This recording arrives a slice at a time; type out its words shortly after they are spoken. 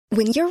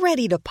When you're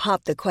ready to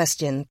pop the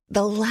question,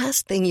 the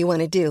last thing you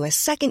want to do is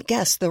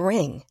second-guess the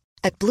ring.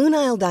 At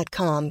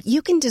BlueNile.com,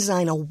 you can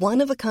design a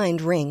one-of-a-kind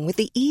ring with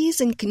the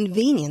ease and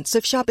convenience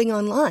of shopping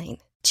online.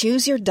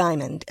 Choose your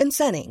diamond and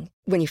setting.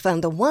 When you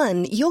find the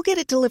one, you'll get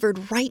it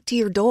delivered right to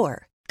your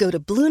door. Go to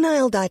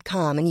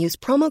BlueNile.com and use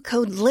promo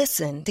code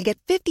LISTEN to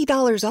get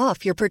 $50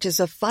 off your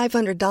purchase of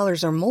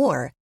 $500 or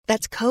more.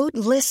 That's code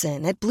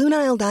LISTEN at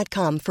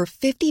BlueNile.com for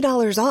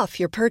 $50 off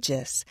your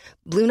purchase.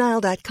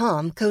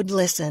 BlueNile.com, code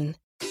LISTEN.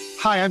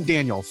 Hi, I'm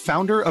Daniel,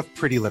 founder of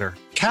Pretty Litter.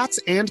 Cats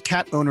and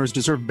cat owners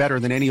deserve better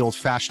than any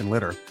old-fashioned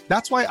litter.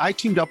 That's why I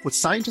teamed up with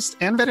scientists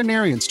and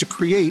veterinarians to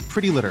create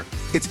Pretty Litter.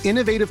 Its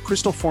innovative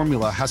crystal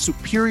formula has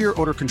superior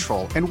odor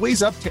control and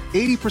weighs up to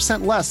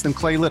 80% less than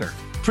clay litter.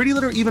 Pretty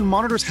Litter even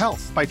monitors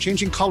health by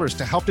changing colors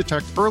to help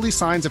detect early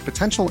signs of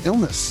potential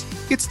illness.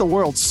 It's the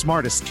world's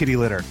smartest kitty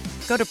litter.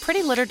 Go to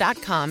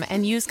prettylitter.com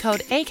and use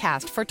code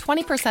ACAST for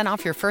 20%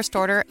 off your first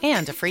order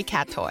and a free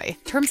cat toy.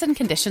 Terms and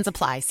conditions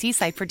apply. See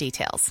site for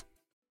details.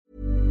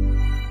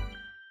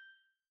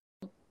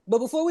 But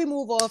before we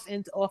move off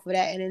of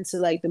that and into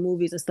like the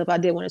movies and stuff, I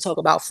did want to talk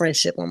about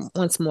friendship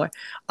once more.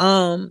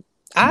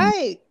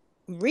 I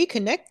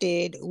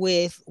reconnected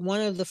with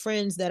one of the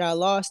friends that I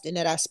lost and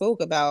that I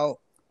spoke about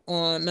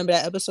on, remember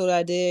that episode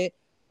I did?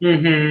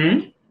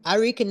 Mm-hmm. I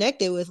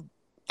reconnected with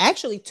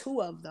actually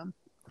two of them.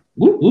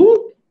 Whoop,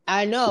 whoop.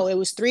 I know it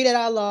was three that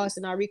I lost,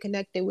 and I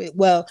reconnected with,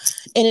 well,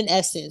 in an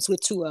essence,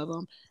 with two of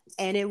them,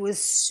 and it was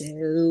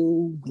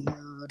so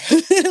weird.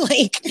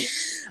 Like,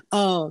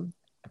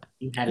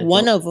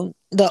 one of them,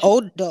 the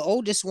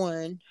oldest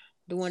one,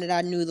 the one that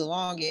I knew the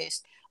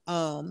longest,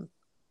 my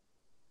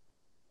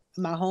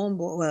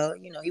homeboy. Well,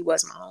 you know, he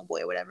was my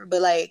homeboy or whatever,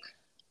 but like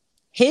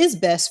his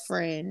best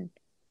friend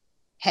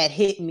had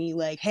hit me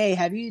like, "Hey,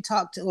 have you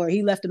talked to?" Or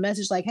he left a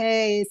message like,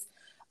 "Hey, it's,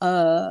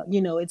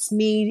 you know, it's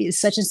me, it's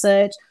such and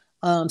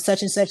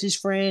such's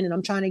friend, and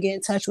I'm trying to get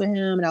in touch with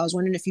him, and I was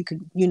wondering if you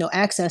could, you know,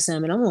 access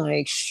him." And I'm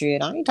like,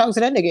 shit, I ain't talked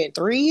to that nigga in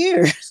 3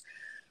 years.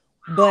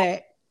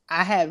 But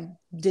I have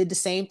did the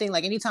same thing.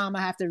 Like anytime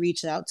I have to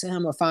reach out to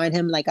him or find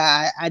him, like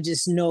I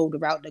just know the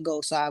route to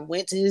go. So I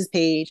went to his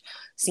page,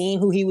 seeing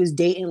who he was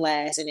dating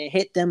last, and then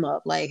hit them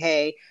up like,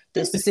 "Hey,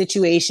 this is the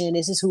situation.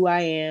 This is who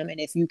I am. And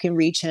if you can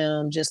reach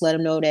him, just let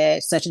him know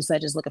that such and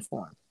such is looking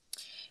for him."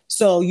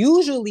 So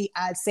usually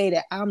I'd say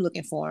that I'm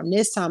looking for him.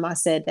 This time I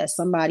said that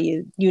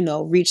somebody, you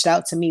know, reached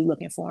out to me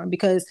looking for him,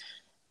 because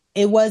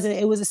it was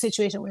a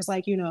situation where it's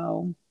like, you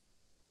know,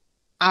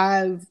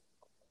 I've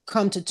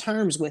come to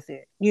terms with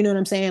it. You know what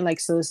I'm saying? Like,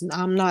 so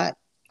I'm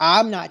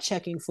not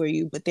checking for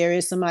you, but there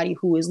is somebody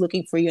who is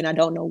looking for you, and I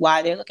don't know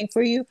why they're looking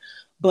for you,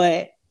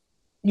 but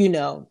you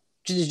know,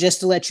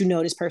 just to let you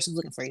know, this person's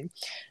looking for you.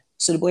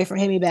 So the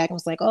boyfriend hit me back and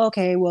was like, "Oh,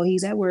 okay, well,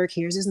 he's at work.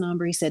 Here's his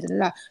number." He said, da,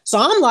 da, da. So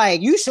I'm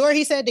like, "You sure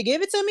he said to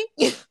give it to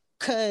me?"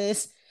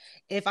 Because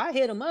if I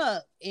hit him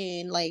up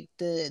and like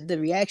the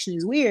reaction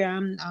is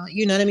weird,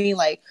 you know what I mean?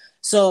 Like,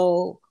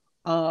 so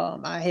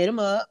I hit him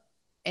up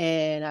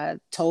and I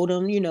told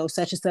him, you know,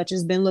 such and such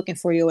has been looking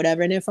for you or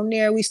whatever. And then from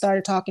there we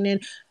started talking.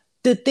 And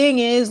the thing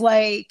is,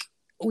 like,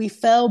 we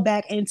fell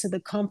back into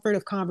the comfort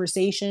of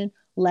conversation,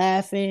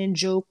 laughing,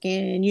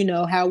 joking, you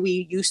know, how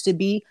we used to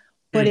be.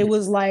 But it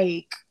was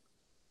like,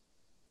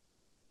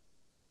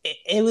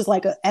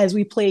 as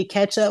we played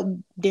catch up,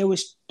 there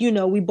was, you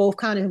know, we both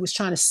kind of was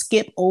trying to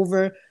skip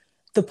over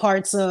the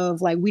parts of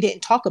like, we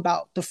didn't talk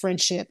about the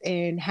friendship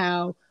and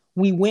how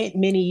we went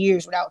many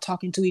years without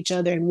talking to each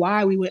other and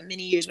why we went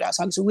many years without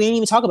talking. So we didn't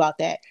even talk about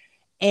that.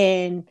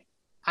 And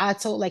I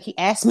told, like, he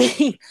asked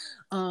me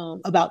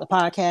about the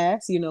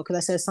podcast, you know, because I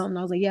said something.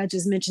 I was like, "Yeah, I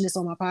just mentioned this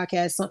on my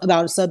podcast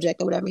about a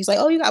subject or whatever." He's like,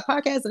 "Oh, you got a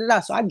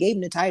podcast?" So I gave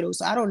him the title.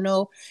 So I don't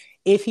know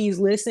if he's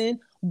listened,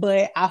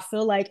 but I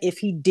feel like if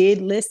he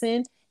did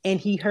listen and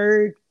he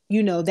heard,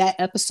 you know, that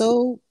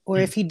episode, or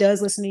if he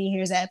does listen and he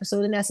hears that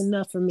episode, then that's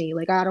enough for me.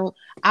 Like, I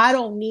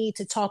don't need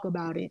to talk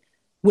about it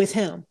with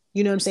him.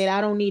 You know what I'm saying?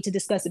 I don't need to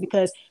discuss it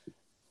because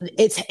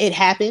it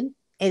happened.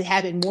 It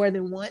happened more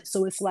than once.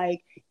 So it's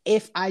like,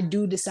 if I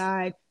do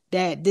decide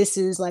that this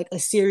is like a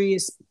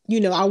serious, you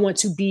know, I want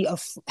to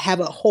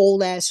have a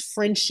whole ass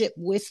friendship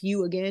with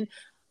you again,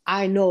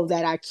 I know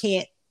that I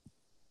can't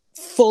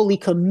fully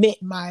commit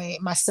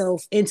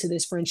myself into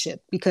this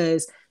friendship,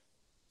 because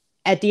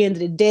at the end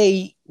of the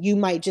day, you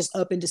might just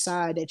up and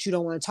decide that you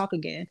don't want to talk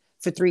again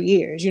for 3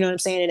 years. You know what I'm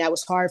saying? And that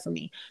was hard for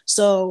me.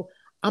 So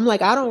I'm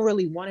like, I don't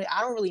really want it. I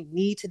don't really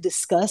need to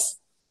discuss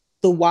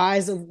the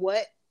whys of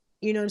what,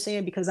 you know what I'm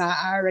saying? Because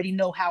I already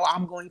know how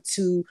I'm going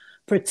to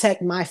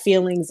protect my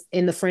feelings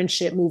in the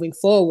friendship moving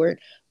forward,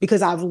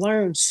 because I've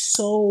learned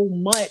so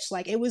much.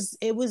 Like, it was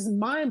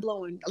mind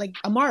blowing. Like,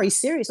 Amari,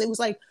 seriously, it was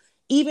like,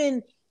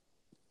 even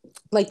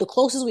like the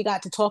closest we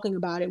got to talking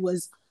about it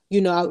was,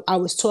 you know, I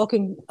was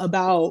talking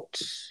about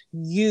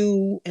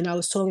you and I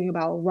was talking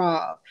about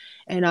Rob,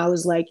 and I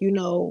was like, you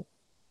know,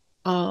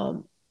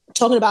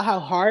 talking about how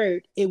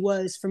hard it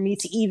was for me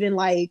to even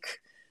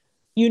like,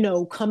 you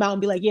know, come out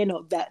and be like, "Yeah,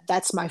 no,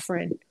 that's my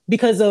friend,"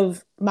 because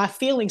of my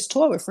feelings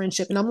toward a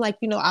friendship. And I'm like,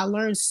 you know, I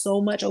learned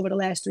so much over the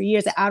last 3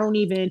 years that I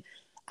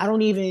I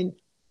don't even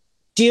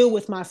deal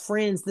with my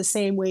friends the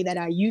same way that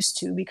I used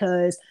to,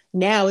 because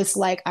now it's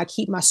like I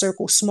keep my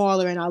circle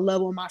smaller and I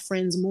love on my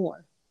friends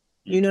more.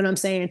 You know what I'm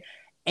saying?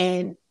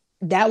 And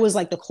that was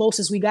like the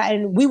closest we got.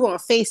 And we were on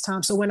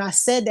FaceTime. So when I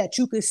said that,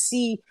 you could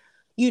see,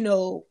 you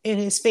know, in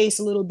his face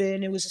a little bit.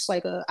 And it was just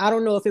like I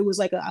don't know if it was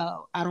like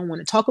I don't want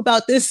to talk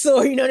about this,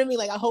 or, you know what I mean?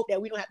 Like, I hope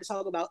that we don't have to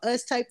talk about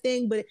us type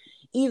thing. But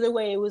either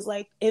way, it was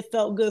like, it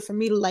felt good for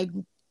me to like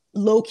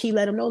low key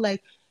let him know,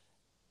 like,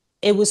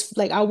 it was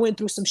like, I went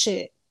through some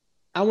shit.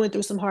 I went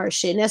through some hard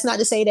shit. And that's not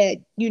to say that,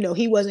 you know,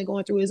 he wasn't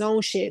going through his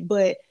own shit,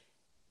 but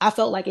I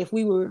felt like if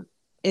we were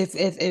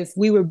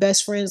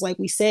best friends, like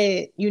we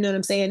said, you know what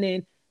I'm saying,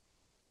 then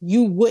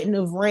you wouldn't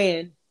have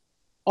ran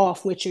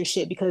off with your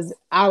shit, because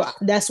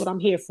that's what I'm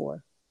here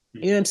for.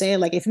 You know what I'm saying?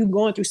 Like, if you're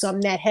going through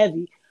something that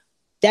heavy,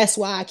 that's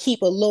why I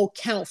keep a low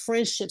count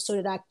friendship,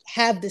 so that I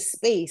have the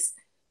space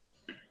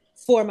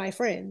for my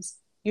friends.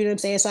 You know what I'm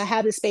saying? So I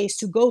have the space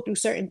to go through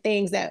certain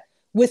things that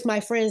with my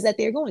friends that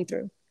they're going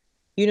through.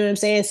 You know what I'm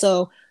saying?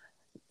 So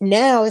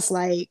now it's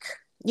like,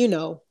 you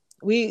know,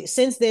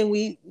 since then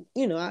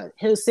you know,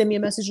 he'll send me a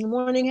message in the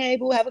morning, hey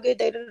boo, have a good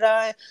day,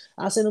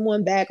 I'll send him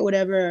one back or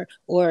whatever,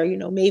 or, you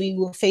know, maybe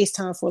we'll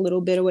FaceTime for a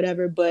little bit or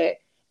whatever. But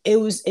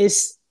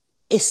it's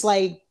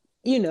like,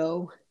 you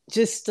know,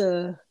 just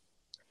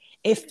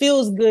it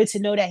feels good to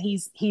know that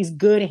he's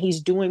good and he's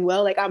doing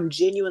well. Like, I'm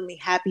genuinely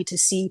happy to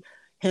see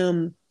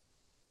him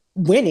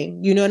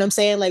winning. You know what I'm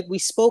saying? Like, we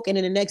spoke, and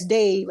then the next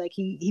day, like,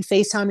 he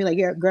FaceTimed me like,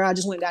 yeah, girl, I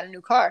just went and got a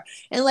new car.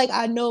 And like,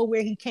 I know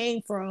where he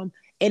came from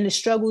and the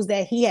struggles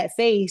that he had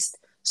faced.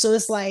 So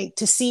it's like,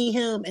 to see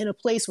him in a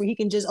place where he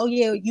can just, oh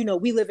yeah, you know,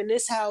 we live in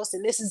this house,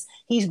 and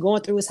he's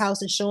going through his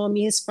house and showing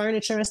me his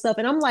furniture and stuff.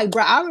 And I'm like,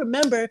 bro, I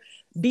remember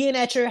being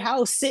at your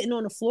house, sitting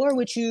on the floor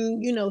with you,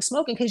 you know,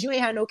 smoking, because you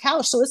ain't had no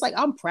couch. So it's like,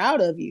 I'm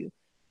proud of you.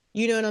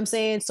 You know what I'm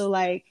saying? So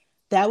like,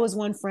 that was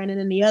one friend. And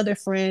then the other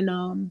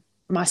friend,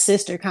 my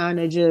sister kind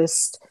of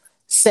just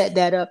set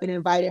that up and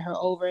invited her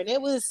over. And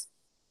it was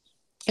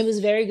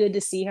very good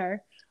to see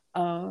her.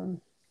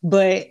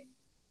 But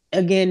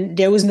again,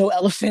 there was no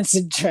elephants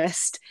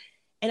addressed.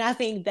 And I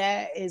think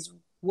that is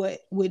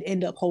what would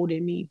end up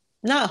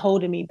not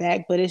holding me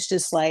back, but it's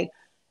just like,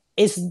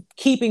 it's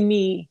keeping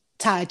me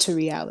tied to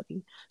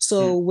reality.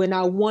 So when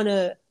I want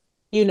to,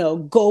 you know,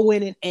 go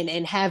in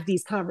and have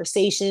these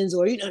conversations,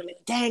 or, you know,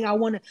 dang, I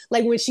want to,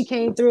 like, when she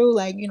came through,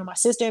 like, you know, my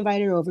sister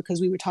invited her over because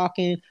we were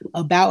talking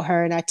about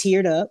her, and I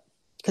teared up,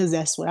 because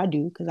that's what I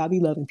do, because I be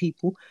loving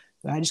people.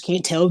 I just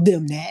can't tell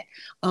them that.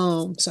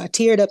 So I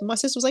teared up, and my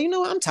sister was like, you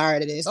know what? I'm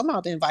tired of this. I'm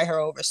about to invite her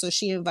over. So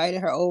she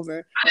invited her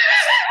over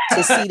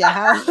to see the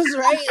house,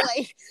 right?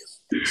 Like,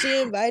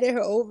 she invited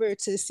her over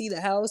to see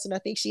the house, and I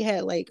think she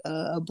had like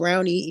a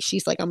brownie.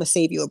 She's like, I'm gonna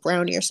save you a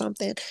brownie or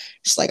something.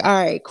 She's like,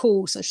 all right,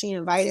 cool. So she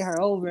invited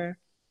her over,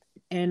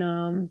 and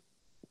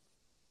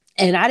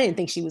I didn't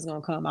think she was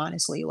gonna come,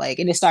 honestly. Like,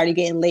 and it started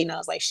getting late, and I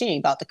was like, she ain't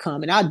about to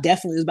come, and I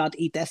definitely was about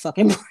to eat that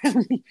fucking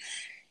brownie.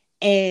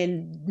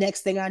 And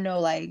next thing I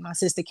know, like, my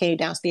sister came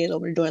downstairs,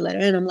 opened the door, let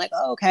her in. I'm like,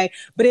 oh, okay.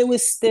 But it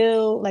was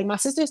still like, my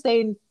sister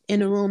stayed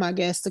in the room, I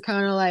guess, to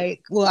kind of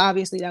like, well,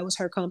 obviously that was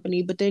her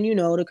company, but then, you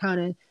know, to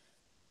kind of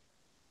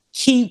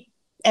keep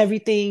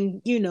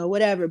everything, you know,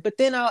 whatever. But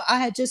then I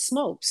had just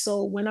smoked.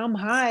 So when I'm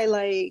high,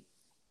 like,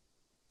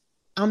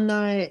 when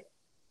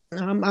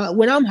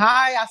I'm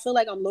high, I feel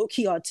like I'm low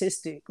key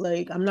autistic.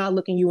 Like, I'm not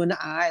looking you in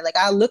the eye. Like,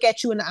 I look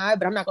at you in the eye,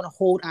 but I'm not going to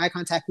hold eye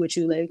contact with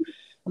you. Like,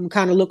 I'm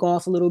kind of look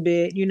off a little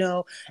bit, you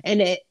know?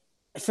 And it,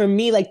 for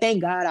me, like,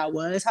 thank God I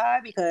was high,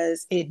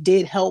 because it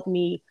did help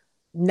me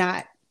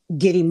not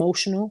get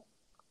emotional.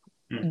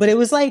 But it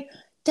was like,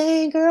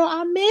 dang, girl,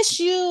 I miss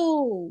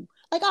you.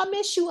 Like, I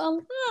miss you a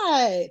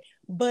lot.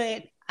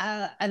 But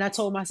I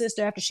told my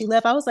sister after she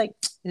left, I was like,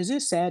 is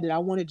it sad that I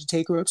wanted to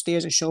take her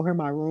upstairs and show her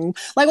my room?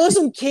 Like, on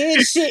some kid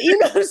shit, you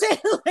know what I'm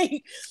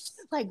saying?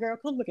 Like, girl,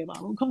 come look at my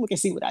room. Come look and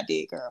see what I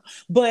did, girl.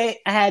 But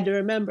I had to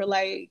remember,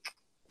 like,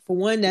 for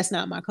one, that's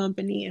not my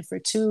company. And for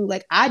two,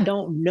 like, I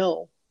don't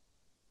know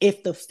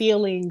if the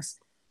feelings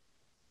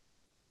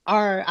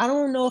are, I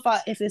don't know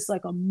if it's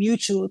like a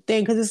mutual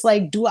thing. Cause it's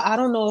like, I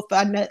don't know if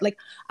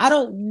I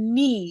don't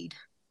need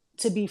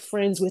to be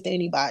friends with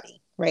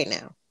anybody right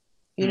now.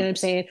 You know what I'm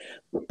saying?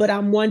 But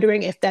I'm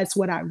wondering if that's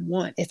what I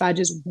want, if I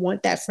just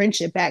want that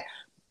friendship back.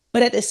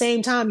 But at the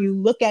same time, you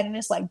look at it and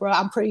it's like, bro,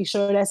 I'm pretty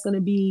sure that's going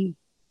to be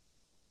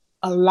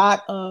a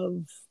lot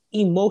of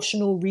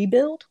emotional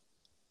rebuild.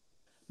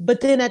 But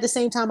then at the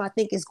same time, I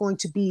think it's going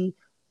to be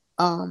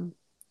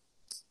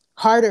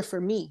harder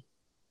for me,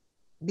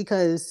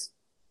 because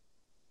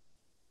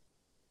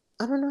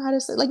I don't know how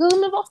to say, like,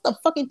 I'm about to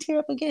fucking tear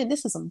up again.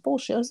 This is some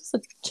bullshit. Is this a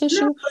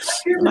tissue?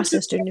 No, my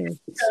sister knew.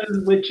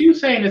 With you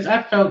saying this,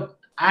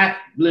 I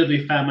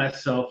literally found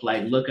myself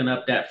like looking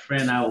up that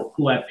friend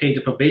who I paid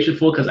the probation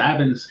for, because I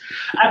found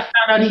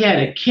out he had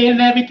a kid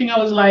and everything. I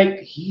was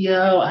like,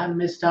 yo, I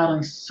missed out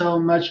on so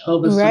much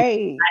over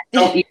right. I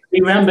don't even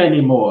remember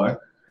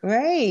anymore.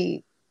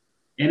 Right.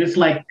 And it's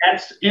like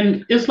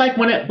it's like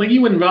when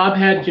you and Rob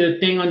had your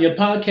thing on your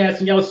podcast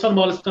and y'all was talking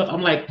about all this stuff.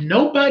 I'm like,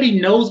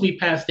 nobody knows me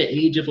past the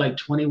age of like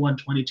 21,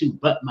 22,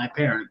 but my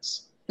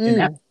parents, and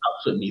that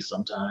helps with me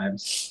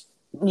sometimes.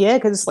 Yeah,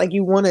 because it's like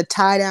you want to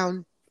tie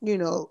down,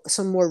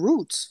 some more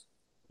roots.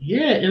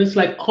 Yeah, and it's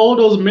like all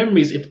those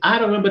memories. If I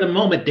don't remember the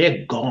moment,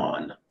 they're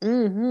gone.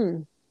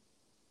 Mm-hmm.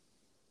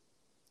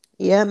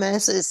 Yeah, man.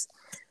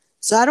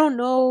 So I don't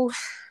know.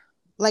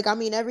 Like, I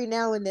mean, every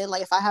now and then,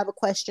 like, if I have a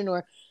question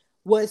or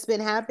what's been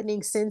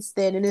happening since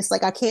then, and it's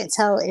like I can't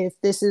tell if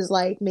this is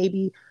like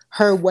maybe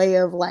her way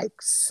of like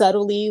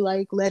subtly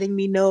like letting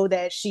me know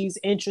that she's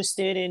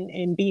interested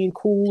in being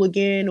cool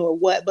again or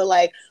what.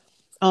 But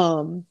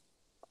um,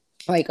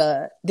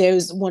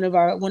 there's one of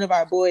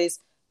our boys,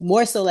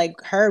 more so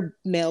like her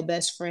male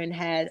best friend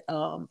had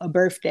a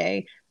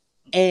birthday,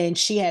 and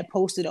she had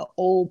posted an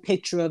old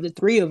picture of the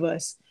three of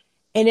us.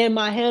 And in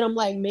my head, I'm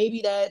like,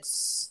 maybe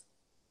that's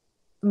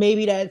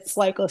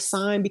like a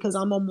sign, because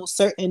I'm almost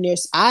certain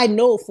I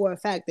know for a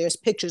fact there's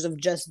pictures of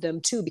just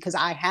them two, because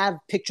I have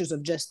pictures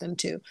of just them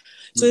two.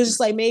 So it's just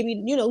like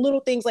maybe, little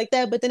things like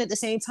that. But then at the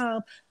same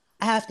time,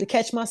 I have to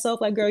catch myself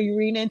like, girl, you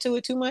reading into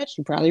it too much.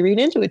 You probably read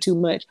into it too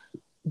much.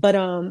 But,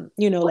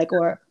 like,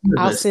 or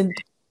I'll send,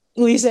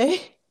 what do you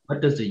say?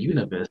 What does the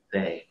universe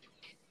say?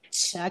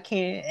 I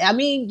can't. I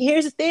mean,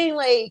 here's the thing,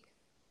 like,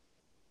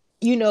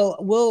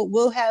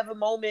 we'll have a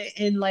moment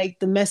in like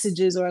the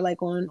messages or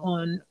like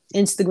on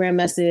Instagram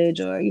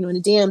message or in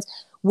the DMs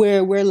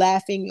where we're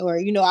laughing,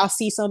 or I'll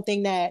see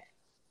something that,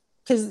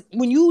 because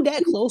when you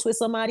that close with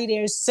somebody,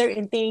 there's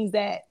certain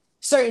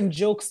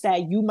jokes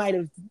that you might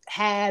have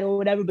had or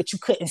whatever, but you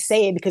couldn't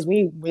say it because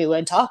we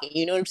weren't talking.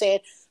 You know what I'm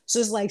saying? So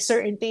it's like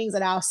certain things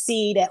that I'll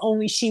see that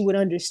only she would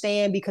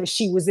understand because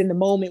she was in the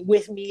moment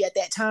with me at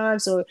that time.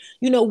 So,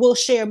 we'll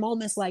share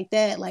moments like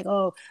that, like,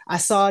 oh, I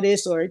saw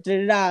this, or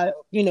da-da-da,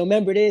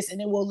 remember this,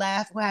 and then we'll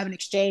laugh, we'll have an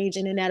exchange,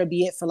 and then that'll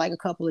be it for like a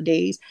couple of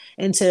days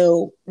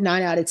until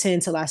 9 out of 10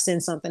 till I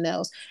send something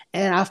else.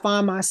 And I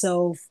find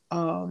myself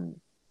I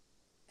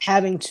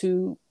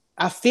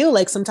feel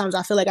like sometimes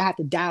I feel like I have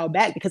to dial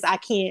back because I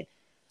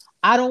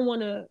don't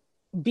want to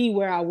be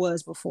where I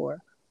was before,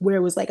 where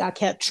it was like I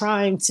kept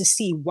trying to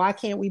see, why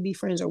can't we be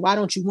friends, or why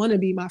don't you want to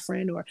be my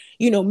friend, or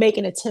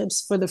making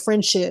attempts for the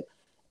friendship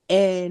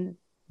and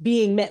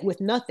being met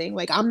with nothing.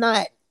 Like I'm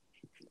not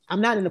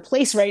in a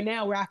place right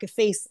now where I could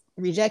face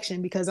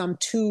rejection, because I've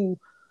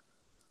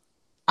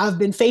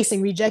been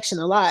facing rejection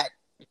a lot,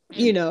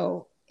 in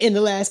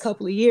the last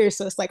couple of years.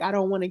 So it's like I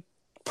don't want to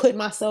put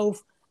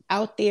myself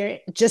out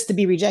there just to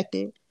be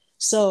rejected.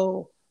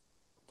 So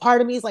part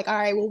of me is like, all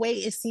right, we'll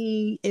wait and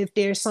see if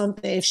there's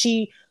something, if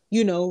she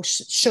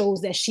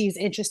shows that she's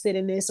interested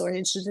in this or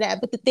interested in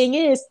that. But the thing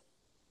is,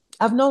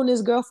 I've known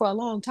this girl for a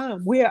long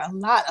time. We're a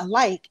lot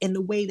alike in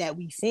the way that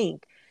we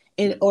think,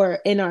 or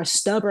in our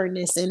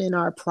stubbornness and in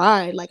our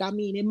pride. Like, I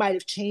mean, it might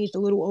have changed a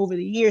little over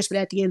the years, but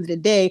at the end of the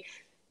day,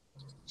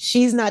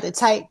 she's not the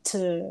type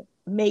to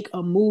make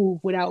a move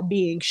without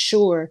being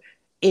sure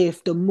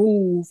if the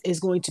move is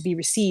going to be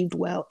received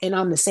well. And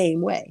I'm the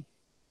same way.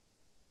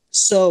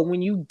 So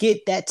when you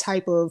get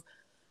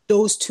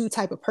those two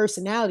type of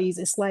personalities,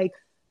 it's like,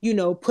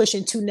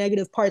 pushing two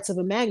negative parts of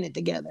a magnet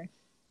together.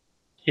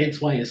 Hence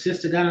why your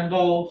sister got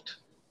involved.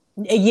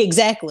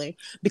 Exactly.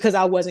 Because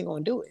I wasn't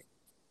going to do it.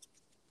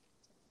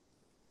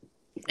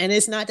 And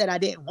it's not that I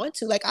didn't want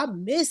to. Like,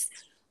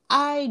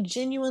 I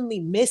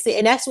genuinely miss it.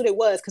 And that's what it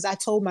was. Because I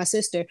told my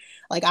sister,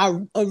 like, I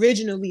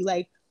originally,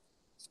 like,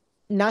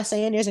 not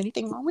saying there's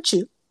anything wrong with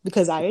you,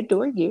 because I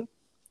adore you.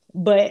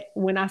 But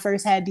when I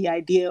first had the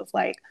idea of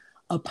like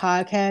a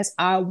podcast,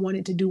 I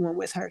wanted to do one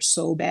with her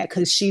so bad,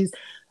 because she's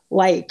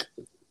like,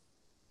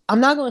 I'm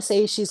not going to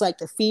say she's like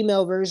the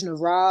female version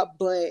of Rob,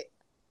 but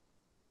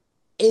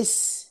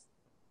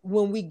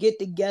when we get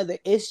together,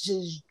 it's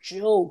just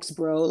jokes,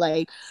 bro.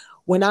 Like,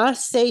 when I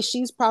say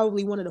she's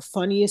probably one of the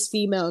funniest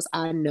females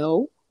I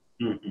know,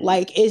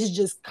 like, it's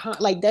just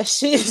like that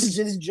shit is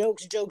just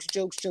jokes.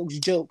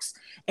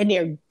 And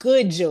they're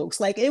good jokes.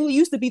 Like, it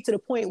used to be to the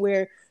point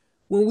where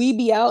when we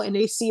be out and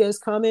they see us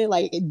coming,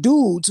 like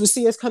dudes will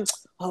see us come,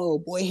 oh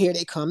boy, here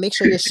they come. Make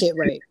sure your shit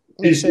right.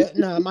 Make sure,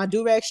 my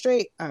do-rag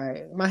straight. All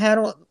right, my hat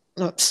on.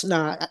 No,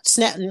 snap,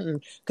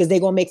 because they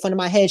gonna make fun of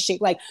my head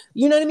shape. Like,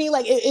 you know what I mean?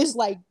 Like, it's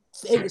like,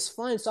 it was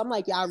fun. So I'm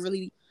like, yeah, I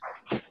really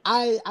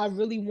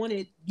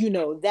wanted,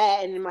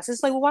 that. And then my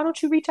sister's like, well, why don't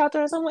you reach out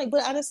to us? I'm like,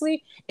 but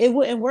honestly, it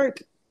wouldn't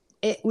work.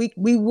 We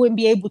wouldn't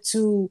be able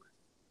to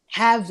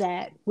have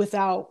that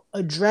without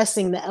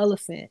addressing the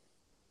elephant,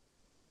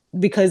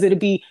 because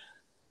the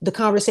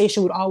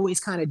conversation would always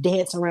kind of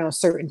dance around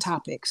certain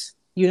topics.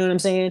 You know what I'm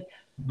saying?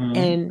 Mm-hmm.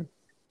 And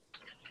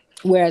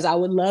whereas I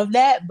would love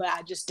that, but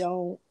I just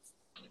don't.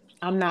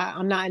 I'm not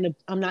in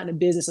the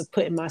business of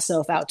putting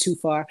myself out too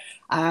far.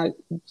 I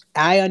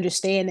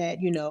understand that,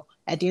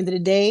 at the end of the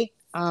day,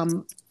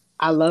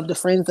 I love the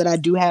friends that I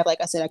do have.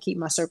 Like I said, I keep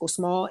my circle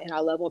small, and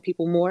I love on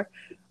people more.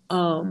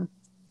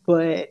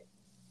 But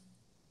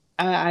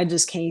I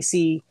just can't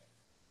see.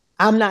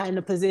 I'm not in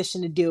a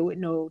position to deal with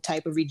no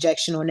type of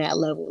rejection on that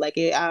level. Like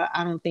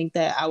I don't think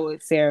that I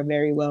would fare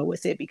very well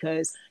with it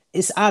because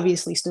it's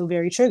obviously still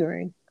very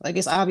triggering. Like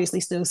it's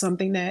obviously still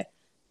something that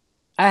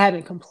I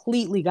haven't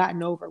completely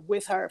gotten over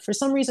with her for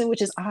some reason,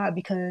 which is odd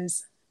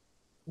because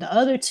the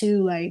other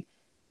two, like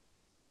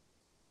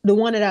the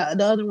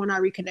other one I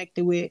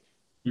reconnected with,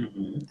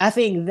 I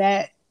think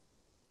that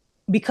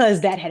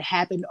because that had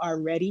happened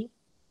already,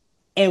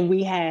 and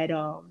we had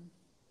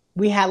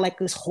like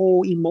this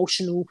whole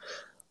emotional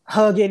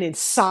hugging and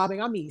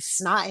sobbing. I mean,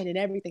 snotting and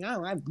everything.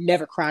 I've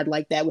never cried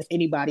like that with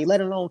anybody, let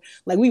alone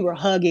like we were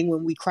hugging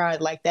when we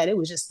cried like that. It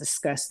was just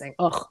disgusting.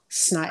 Ugh,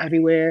 snot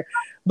everywhere.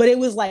 But it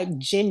was like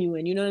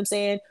genuine, you know what I'm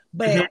saying?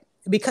 But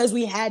because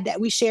we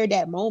shared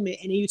that moment,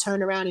 and then you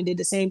turned around and did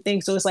the same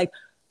thing. So it's like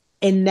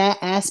in that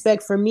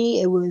aspect for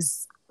me,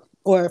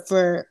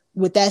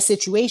 with that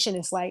situation,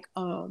 it's like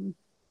I'm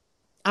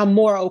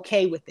more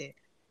okay with it.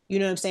 You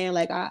know what I'm saying?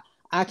 Like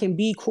I can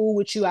be cool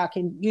with you. I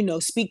can,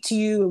 speak to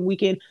you and we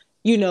can,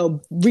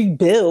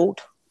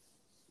 rebuild.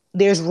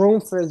 There's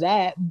room for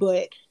that.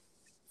 But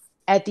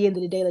at the end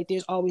of the day, like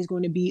there's always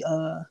going to be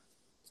a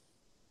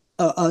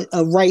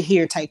right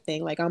here type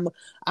thing. Like I'm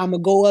gonna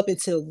go up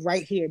until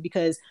right here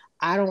because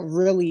I don't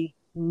really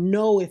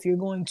know if you're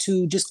going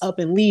to just up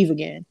and leave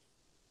again.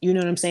 You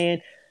know what I'm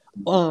saying?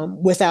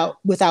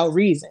 Without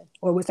reason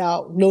or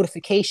without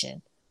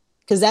notification.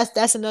 Because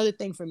that's another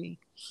thing for me.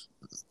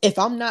 If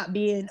I'm not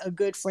being a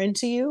good friend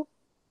to you,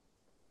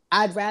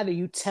 I'd rather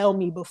you tell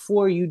me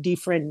before you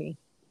defriend me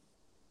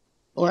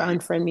or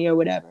unfriend me or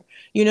whatever.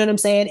 You know what I'm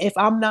saying?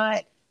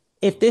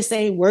 If this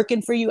ain't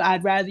working for you,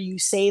 I'd rather you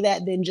say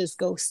that than just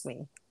ghost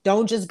me.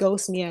 Don't just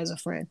ghost me as a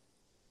friend.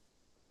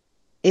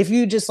 If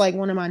you just like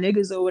one of my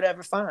niggas or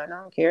whatever, fine. I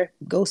don't care.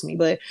 Ghost me.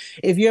 But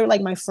if you're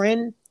like my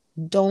friend,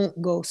 don't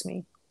ghost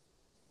me.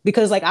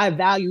 Because like I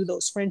value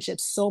those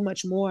friendships so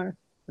much more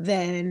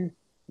than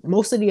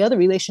most of the other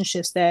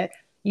relationships that,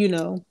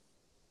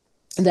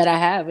 that I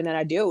have and that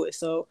I deal with.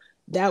 So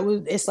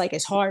it's like,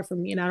 it's hard for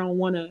me and I don't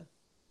want to,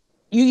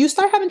 you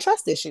start having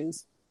trust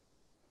issues.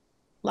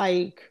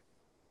 Like,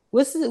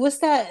 what's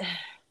that?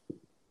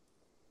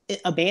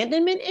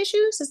 Abandonment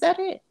issues? Is that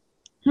it?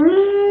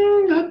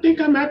 I think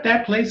I'm at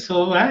that place.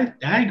 So I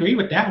agree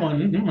with that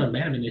one.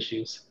 Abandonment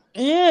issues.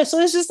 Yeah. So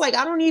it's just like,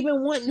 I don't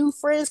even want new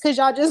friends because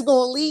y'all just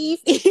gonna leave.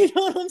 You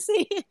know what I'm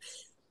saying?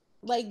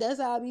 Like, that's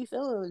how I be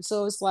feeling.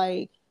 So it's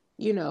like,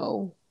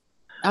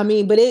 I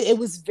mean, but it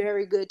was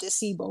very good to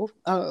see both.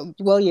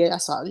 Well, yeah, I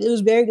saw it. It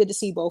was very good to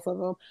see both of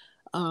them.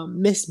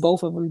 Missed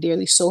both of them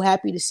dearly. So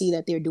happy to see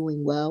that they're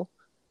doing well.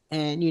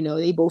 And,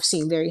 they both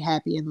seem very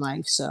happy in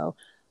life. So,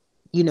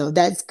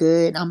 that's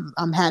good.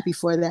 I'm happy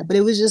for that. But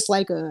it was just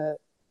like I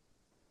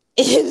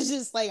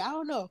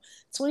don't know.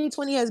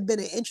 2020 has been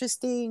an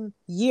interesting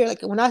year.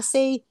 Like when I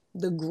say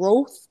the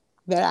growth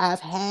that I've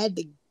had,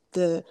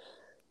 the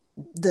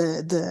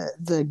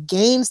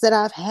gains that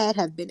I've had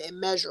have been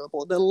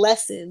immeasurable. The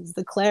lessons,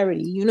 the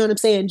clarity, you know what I'm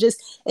saying?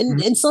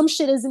 And some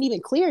shit isn't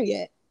even clear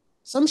yet.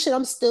 Some shit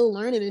I'm still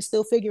learning and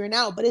still figuring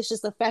out, but it's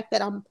just the fact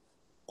that I'm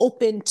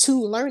open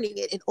to learning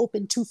it and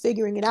open to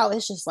figuring it out.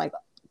 It's just like,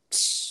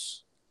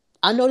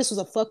 I know this was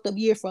a fucked up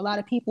year for a lot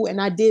of people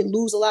and I did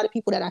lose a lot of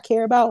people that I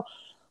care about,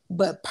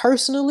 but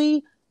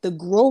personally, the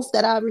growth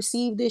that I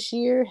received this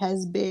year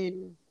has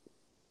been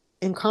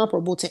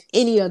incomparable to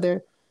any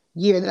other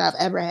year that I've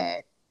ever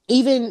had.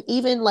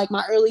 Even like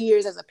my early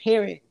years as a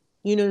parent,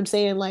 you know what I'm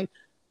saying? Like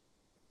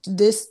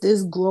this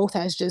growth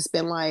has just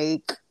been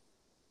like,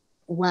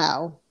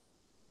 wow.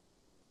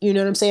 You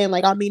know what I'm saying?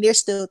 Like, I mean, there's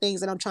still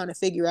things that I'm trying to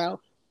figure out,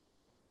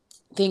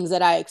 things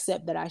that I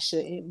accept that I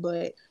shouldn't,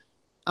 but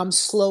I'm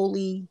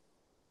slowly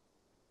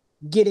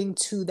getting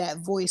to that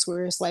voice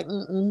where it's like,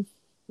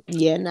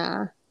 yeah,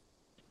 nah.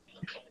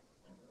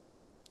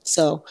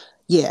 So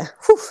yeah.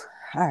 Whew.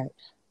 All right.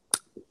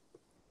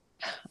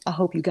 I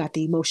hope you got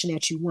the emotion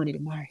that you wanted,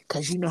 Amari,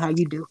 because you know how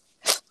you do.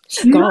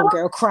 Go on,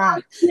 girl,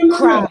 cry.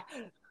 Cry.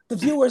 The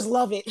viewers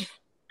love it.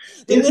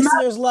 The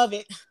listeners love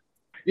it.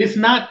 It's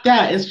not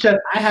that. It's just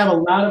I have a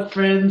lot of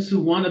friends who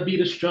want to be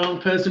the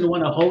strong person, who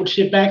want to hold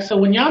shit back. So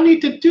when y'all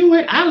need to do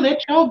it, I'll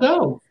let y'all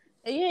go.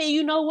 Yeah,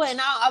 you know what?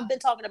 And I've been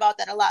talking about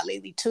that a lot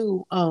lately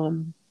too.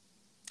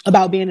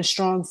 About being a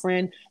strong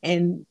friend.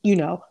 And,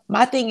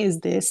 my thing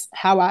is this,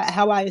 how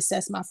I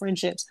assess my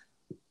friendships.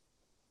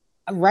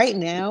 Right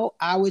now,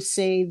 I would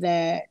say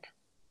that,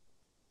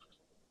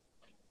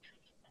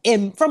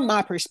 and from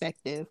my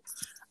perspective,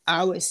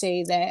 I would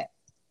say that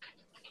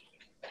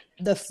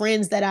the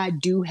friends that I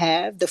do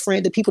have,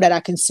 the people that I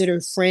consider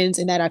friends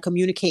and that I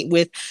communicate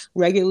with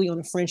regularly on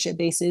a friendship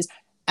basis,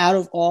 out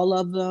of all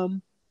of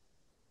them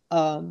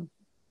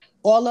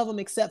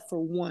except for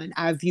one,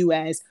 I view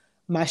as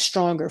my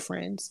stronger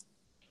friends.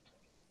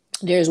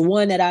 There's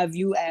one that I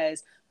view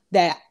as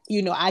that,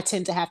 I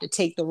tend to have to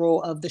take the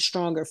role of the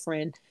stronger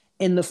friend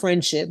in the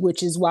friendship,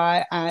 which is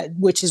where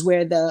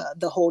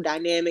the whole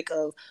dynamic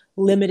of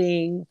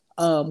limiting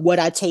what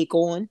I take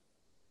on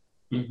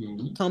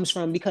comes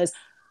from, because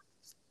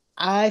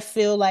I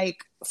feel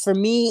like for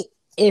me,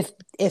 if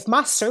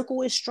my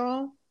circle is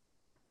strong,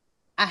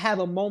 I have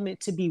a moment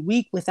to be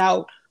weak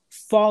without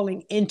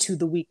falling into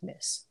the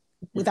weakness,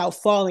 without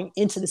falling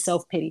into the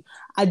self-pity.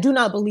 I do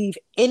not believe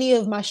any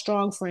of my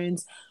strong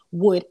friends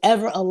would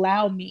ever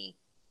allow me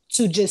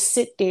to just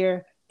sit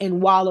there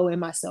and wallow in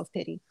my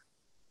self-pity.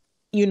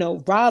 You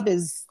know, Rob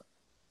is,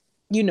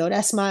 you know,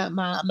 that's my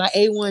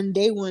A1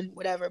 day one,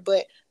 whatever.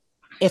 But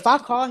if I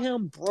call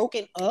him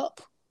broken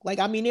up, like,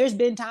 I mean, there's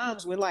been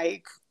times when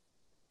like,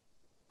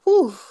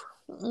 whew,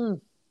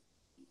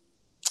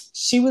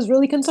 she was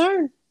really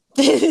concerned.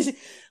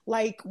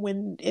 Like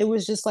when it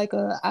was just like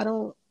I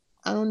don't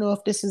know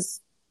if this is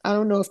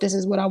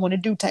what I want to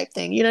do type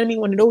thing. You know what I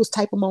mean? One of those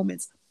type of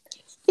moments.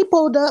 He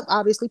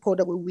obviously pulled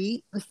up with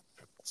weed.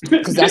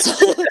 Because that's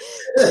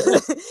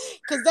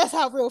because that's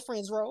how real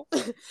friends roll.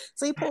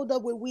 So he pulled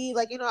up with weed,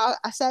 like, you know,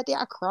 I sat there,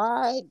 I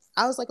cried,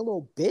 I was like a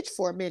little bitch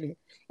for a minute,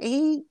 and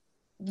he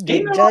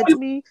didn't judge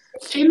me.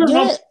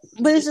 Yeah,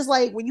 but it's just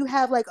like when you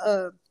have like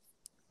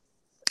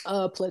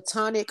a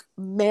platonic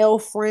male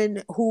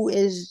friend who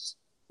is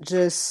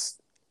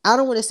just, I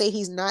don't want to say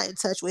he's not in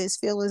touch with his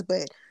feelings,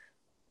 but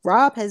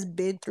Rob has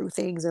been through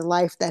things in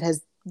life that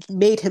has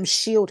made him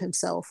shield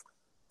himself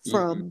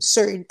from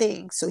certain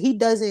things. So he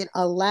doesn't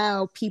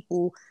allow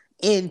people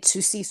in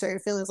to see certain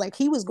feelings. Like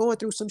he was going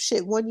through some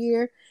shit one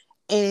year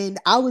and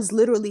I was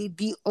literally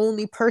the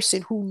only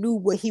person who knew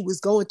what he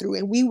was going through.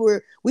 And we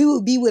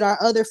would be with our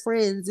other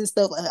friends and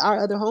stuff, our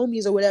other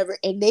homies or whatever,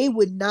 and they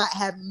would not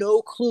have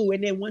no clue.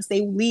 And then once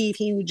they leave,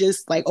 he would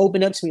just like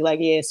open up to me like,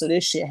 yeah, so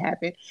this shit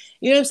happened.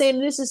 You know what I'm saying?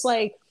 And this is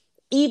like,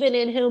 even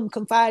in him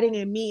confiding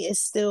in me,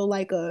 it's still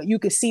like you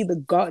could see the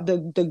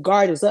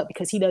guard is up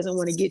because he doesn't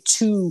want to get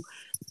too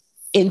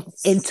in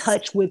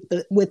touch with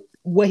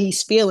what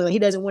he's feeling. Like, he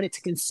doesn't want it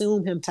to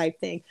consume him type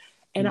thing.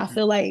 And I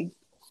feel like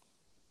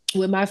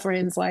with my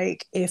friends,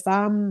 like if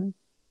I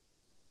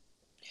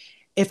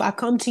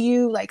come to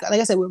you, like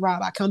I said with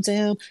Rob, I come to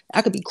him,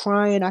 I could be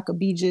crying, I could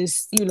be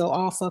just, you know,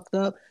 all fucked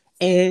up,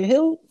 and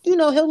he'll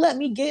let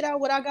me get out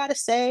what I gotta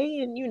say,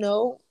 and you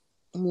know,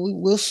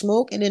 we'll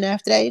smoke, and then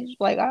after that, it's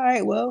like, all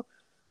right, well,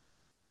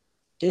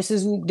 this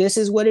is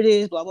what it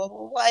is, blah blah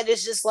blah blah. And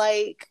it's just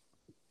like,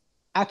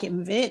 I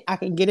can vent, I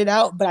can get it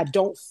out, but I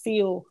don't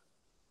feel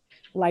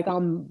like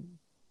I'm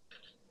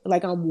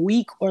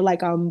weak or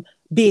like I'm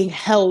being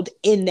held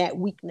in that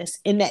weakness,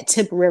 in that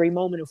temporary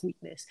moment of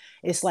weakness.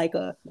 It's like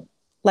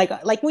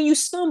when you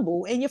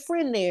stumble and your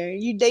friend there,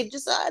 they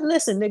just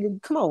listen,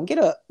 nigga, come on, get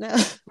up now.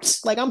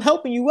 Like, I'm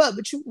helping you up,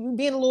 but you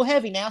being a little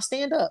heavy now,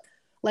 stand up,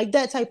 like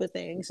that type of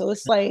thing. So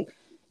it's like,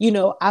 you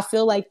know, I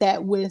feel like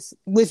that with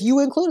you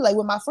included, like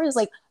with my friends,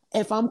 like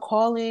if I'm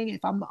calling,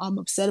 if I'm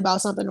upset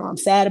about something or I'm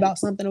sad about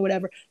something or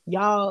whatever,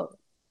 y'all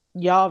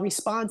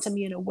respond to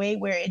me in a way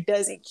where it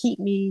doesn't keep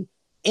me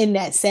in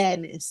that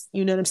sadness.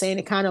 You know what I'm saying?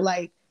 It kind of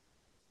like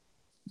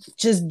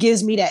just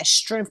gives me that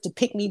strength to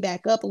pick me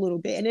back up a little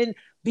bit. And then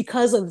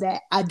because of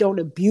that, I don't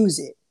abuse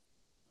it.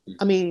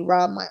 I mean,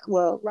 Rob,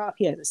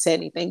 he hasn't said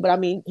anything, but I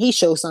mean, he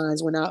shows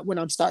signs when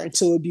I'm starting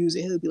to abuse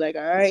it. He'll be like,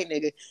 all right,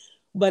 nigga.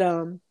 But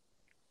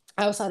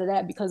outside of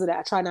that, because of that,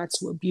 I try not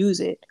to abuse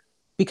it,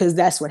 because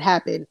that's what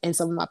happened in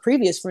some of my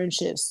previous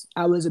friendships.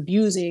 I was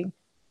abusing,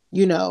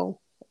 you know,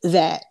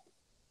 that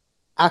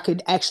I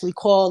could actually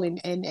call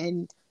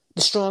and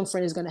the strong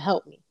friend is going to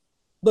help me.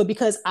 But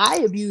because I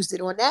abused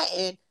it on that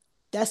end,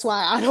 that's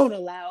why I don't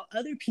allow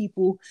other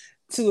people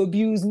to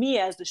abuse me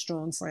as the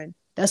strong friend.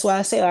 That's why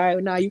I say, all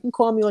right, now you can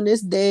call me on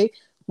this day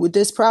with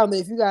this problem.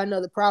 If you got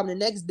another problem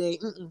the next day,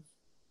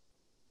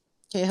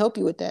 can't help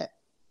you with that.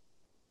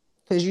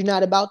 Because you're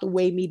not about to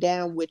weigh me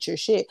down with your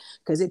shit.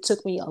 Because it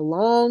took me a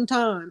long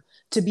time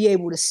to be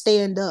able to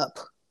stand up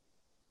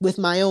with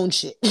my own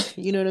shit.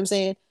 You know what I'm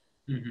saying?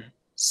 Mm-hmm.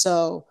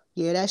 So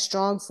yeah, that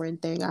strong friend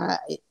thing,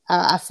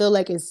 I feel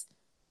like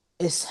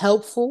it's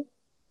helpful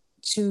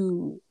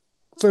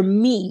for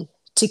me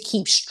to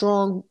keep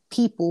strong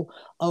people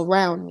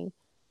around me.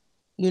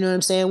 You know what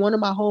I'm saying? One of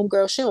my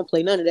homegirls, she don't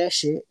play none of that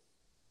shit.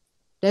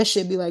 That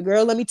shit be like,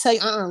 girl, let me tell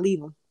you, leave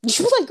him.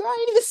 She was like, girl, I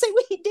didn't even say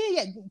what he did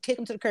yet. Kick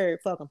him to the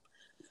curb, fuck him.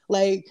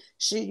 Like,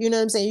 you know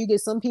what I'm saying? You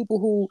get some people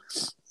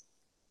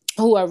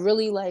who are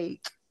really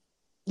like,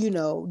 you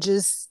know,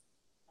 just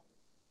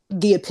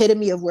the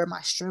epitome of where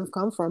my strength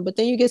come from. But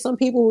then you get some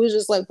people who is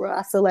just like, bro,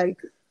 I feel like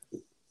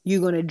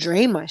you're going to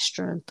drain my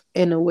strength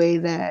in a way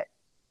that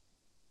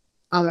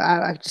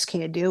I just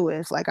can't deal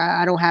with. Like,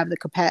 I don't have the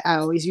capacity. I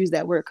always use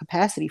that word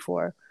capacity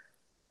for.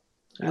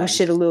 Your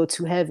shit a little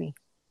too heavy.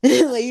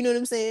 Like, you know what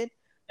I'm saying?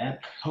 That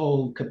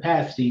whole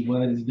capacity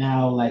was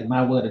now like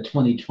my word of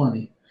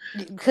 2020.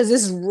 Because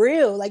it's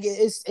real. Like,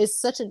 it's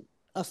such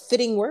a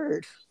fitting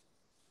word.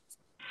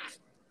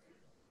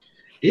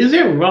 Is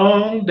it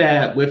wrong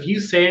that with you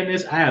saying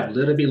this, I have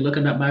literally been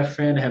looking up my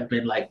friend, have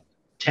been like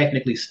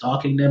technically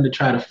stalking them to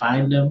try to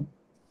find them?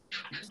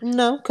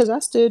 No, because I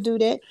still do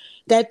that.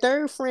 That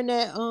third friend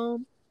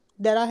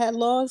that I had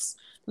lost,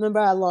 remember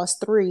I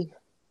lost 3.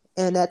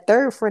 And that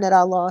third friend that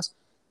I lost,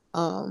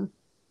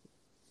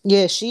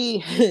 yeah,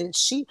 she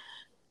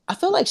I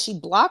feel like she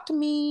blocked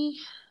me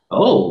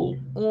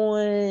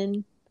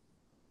on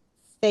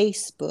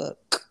Facebook.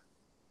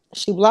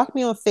 She blocked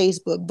me on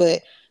Facebook,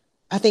 but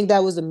I think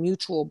that was a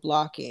mutual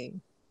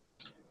blocking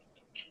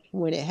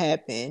when it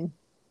happened.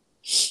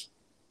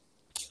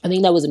 I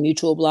think that was a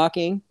mutual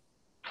blocking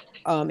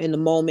in the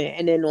moment.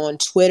 And then on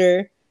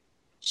Twitter,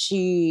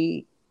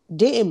 she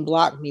didn't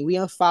block me. We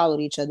unfollowed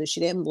each other. She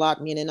didn't block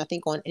me. And then I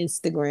think on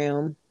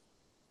Instagram,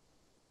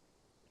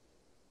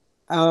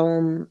 I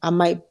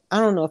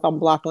don't know if I'm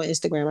blocked on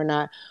Instagram or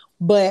not,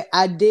 but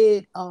I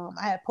did, I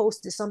had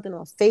posted something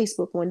on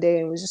Facebook one day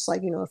and it was just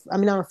like, not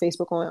on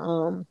Facebook,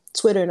 on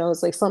Twitter. And I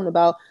was like something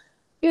about,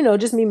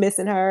 just me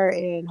missing her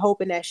and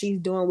hoping that she's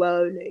doing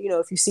well.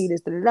 If you see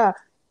this, da da da.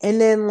 And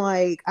then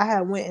like I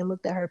had went and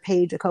looked at her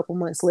page a couple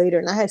months later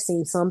and I had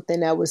seen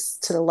something that was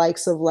to the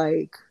likes of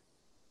like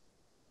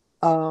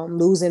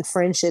losing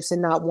friendships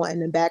and not wanting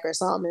them back or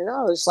something. And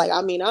I was like,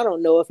 I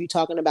don't know if you're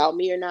talking about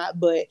me or not,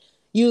 but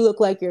you look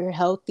like you're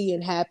healthy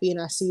and happy.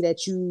 And I see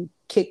that you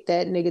kicked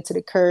that nigga to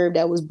the curb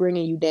that was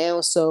bringing you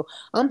down. So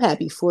I'm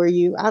happy for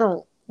you. I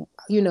don't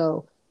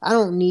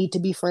need to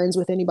be friends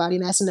with anybody.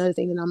 And that's another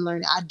thing that I'm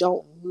learning. I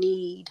don't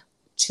need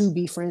to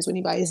be friends with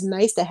anybody. It's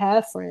nice to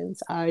have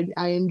friends. I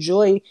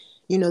enjoy,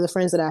 the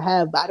friends that I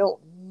have, but I don't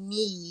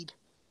need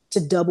to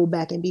double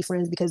back and be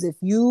friends, because if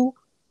you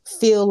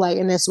feel like,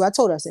 and that's what I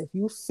told her, I said, if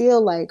you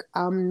feel like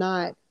I'm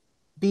not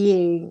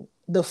being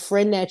the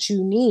friend that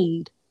you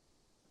need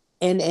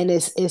and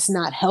it's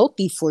not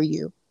healthy for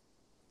you,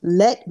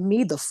 let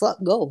me the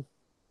fuck go.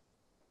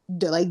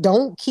 Like,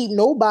 don't keep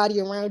nobody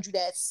around you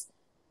that's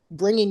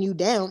bringing you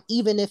down,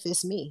 even if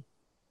it's me.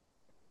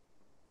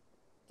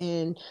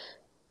 And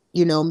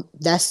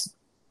that's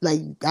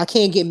like, I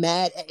can't get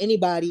mad at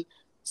anybody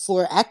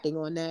for acting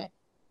on that,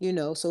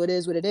 so it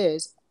is what it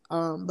is.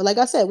 But like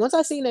I said, once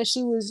I seen that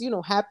she was,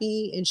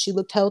 happy and she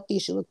looked healthy,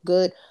 she looked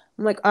good,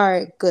 I'm like, all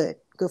right, good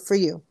for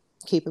you.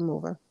 Keep it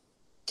moving.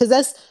 Because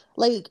that's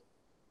like,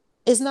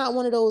 it's not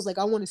one of those like,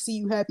 I want to see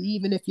you happy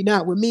even if you're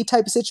not with me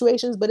type of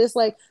situations. But it's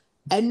like,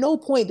 at no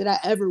point did I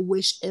ever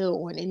wish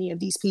ill on any of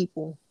these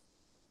people.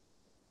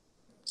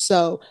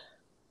 So,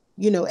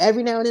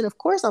 every now and then, of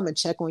course, I'm going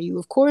to check on you.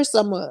 Of course,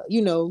 I'm going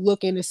to,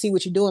 look in and see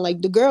what you're doing.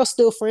 Like, the girl's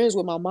still friends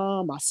with my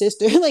mom, my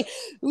sister. Like,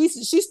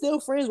 she's still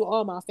friends with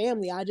all my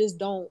family. I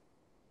don't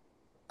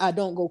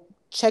go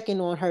checking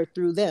on her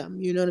through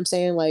them. You know what I'm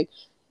saying? Like,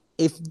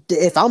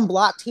 if I'm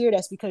blocked here,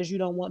 that's because you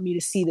don't want me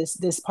to see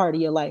this part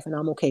of your life, and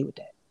I'm okay with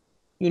that.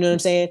 You know what I'm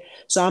saying?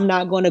 So I'm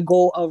not going to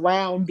go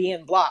around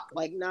being blocked.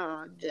 Like,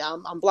 nah,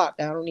 I'm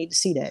blocked. I don't need to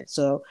see that.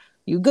 So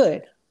you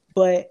good.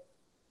 But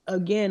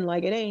again,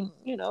 like, it ain't,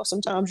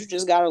 sometimes you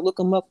just got to look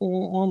them up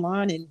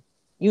online and,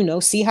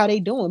 see how they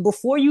doing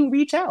before you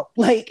reach out.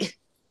 Like,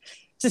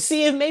 to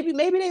see if maybe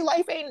their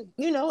life ain't,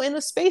 in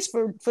a space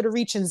for the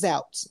reachings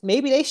out.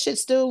 Maybe they shit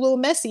still a little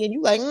messy and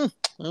you like, I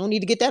don't need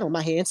to get that on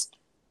my hands.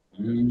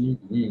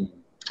 Mm-hmm.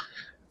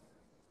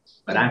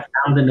 But I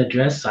found an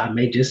address, so I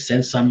may just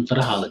send something for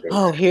the holidays.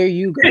 Oh, here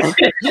you go.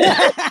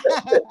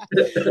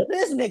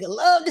 This nigga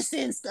love to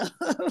send stuff.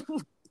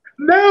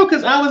 No,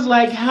 because I was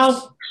like,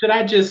 how should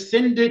I just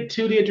send it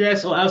to the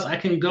address, or else I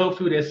can go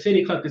through their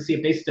city clerk to see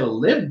if they still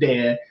live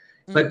there.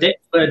 But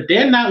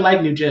they're not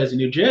like New Jersey.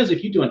 New Jersey,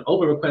 if you do an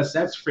Uber request,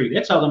 that's free.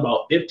 They're talking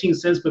about 15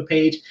 cents per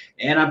page,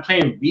 and I'm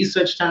paying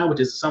research time, which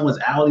is someone's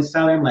hourly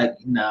salary. I'm like,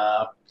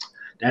 nah,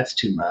 that's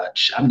too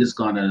much. I'm just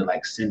gonna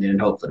like send it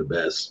and hope for the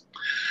best.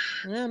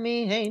 I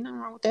mean, hey, nothing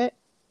wrong with that.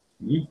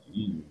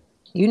 Mm-hmm.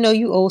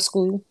 You old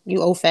school,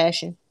 you old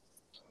fashioned.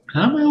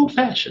 I'm old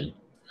fashioned.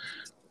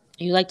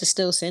 You like to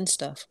still send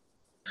stuff.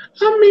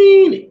 I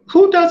mean,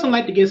 who doesn't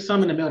like to get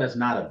something in the mail that's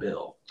not a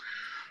bill?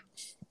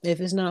 If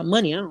it's not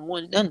money, I don't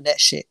want none of that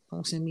shit.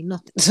 Don't send me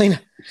nothing.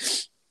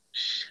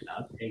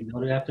 I'll take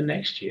note of that for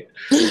next year.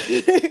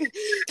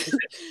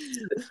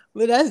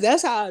 But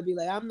that's how I'd be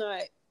like. I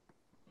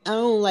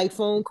don't like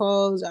phone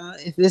calls.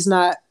 If it's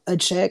not a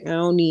check, I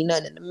don't need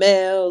nothing in the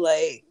mail.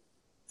 Like,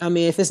 I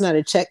mean, if it's not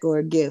a check or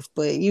a gift,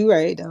 but you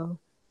right though.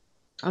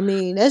 I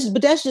mean, that's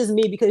just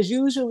me, because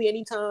usually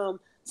anytime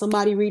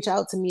somebody reach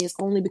out to me, it's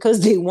only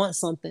because they want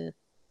something.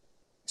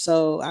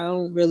 So I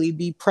don't really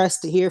be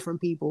pressed to hear from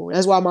people.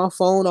 That's why my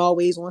phone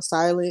always on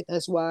silent.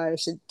 That's why I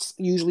should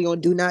usually on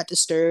do not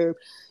disturb.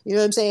 You know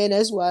what I'm saying?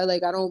 That's why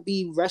like I don't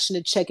be rushing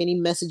to check any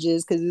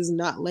messages, because it's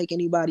not like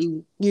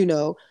anybody,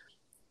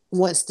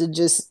 wants to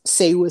just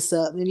say what's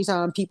up.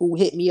 Anytime people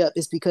hit me up,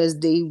 it's because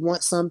they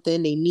want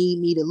something, they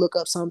need me to look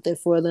up something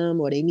for them,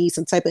 or they need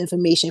some type of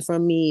information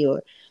from me,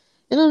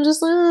 and I'm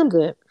just like, I'm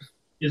good.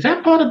 Is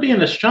that part of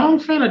being a strong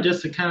friend, or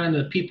just the kind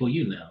of people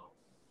you know?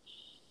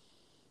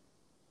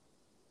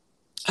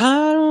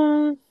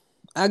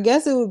 I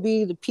guess it would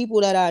be the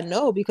people that I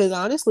know, because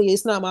honestly,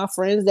 it's not my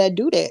friends that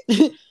do that.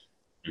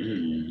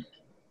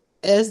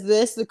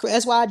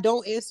 That's why I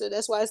don't answer.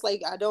 That's why it's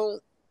like I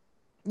don't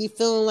be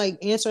feeling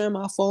like answering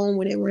my phone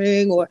when it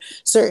ring, or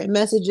certain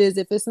messages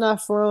if it's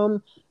not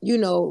from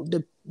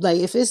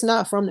if it's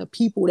not from the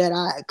people that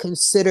I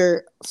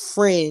consider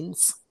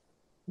friends,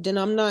 then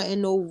I'm not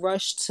in no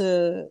rush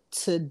to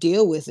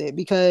deal with it,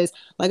 because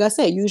like I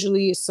said,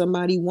 usually it's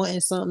somebody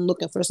wanting something,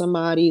 looking for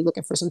somebody,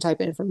 looking for some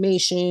type of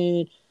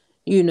information,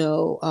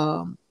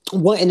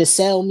 wanting to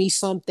sell me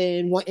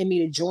something, wanting me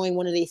to join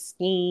one of their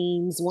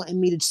schemes, wanting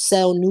me to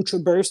sell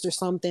NutriBurst or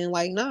something.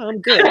 Like, nah, I'm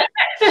good.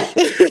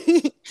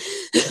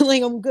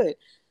 Like, I'm good.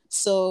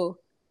 So,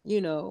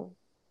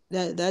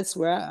 that's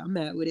where I'm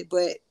at with it.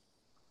 But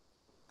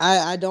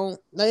I don't,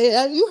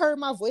 like, you heard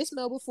my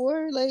voicemail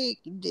before. Like,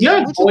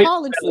 Your what you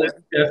calling for?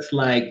 Just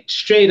like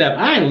straight up,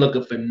 I ain't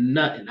looking for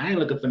nothing. I ain't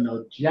looking for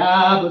no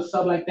job or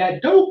something like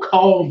that. Don't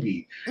call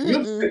me.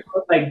 You're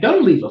like,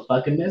 don't leave a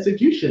fucking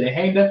message. You should have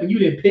hanged up and you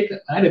didn't pick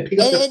up. I didn't pick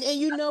up. And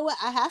you know what?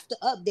 I have to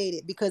update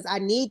it because I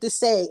need to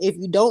say, if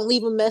you don't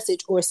leave a message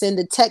or send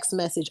a text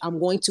message, I'm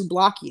going to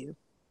block you.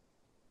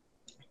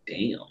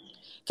 Damn.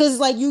 Because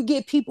like you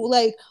get people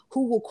like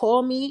who will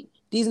call me.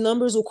 These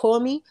numbers will call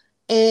me.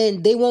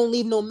 And they won't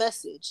leave no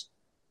message.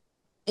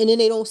 And then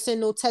they don't send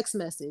no text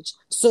message.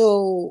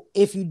 So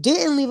if you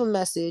didn't leave a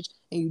message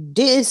and you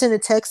didn't send a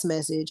text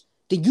message,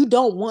 then you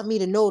don't want me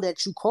to know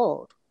that you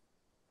called.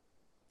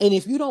 And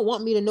if you don't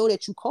want me to know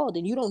that you called,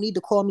 then you don't need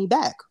to call me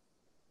back.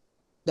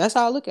 That's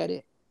how I look at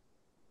it.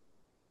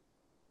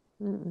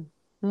 Don't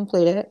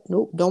play that.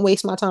 Nope. Don't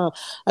waste my time.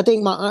 I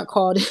think my aunt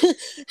called.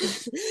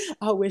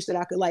 I wish that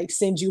I could like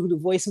send you the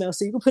voicemail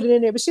so you can put it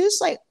in there. But she was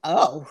like,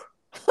 oh.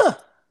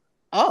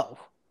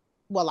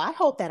 Well, I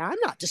hope that I'm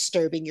not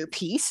disturbing your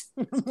peace.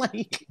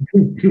 Like,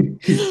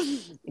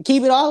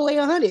 keep it all the way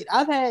 100.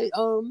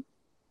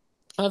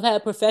 I've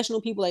had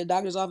professional people like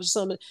doctor's office or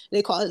something.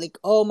 They call it like,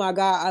 oh my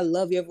God, I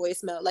love your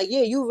voicemail. Like,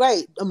 yeah, you're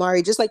right,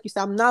 Amari. Just like you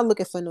said, I'm not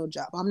looking for no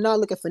job. I'm not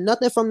looking for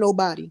nothing from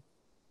nobody.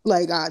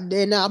 Like,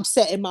 then I'm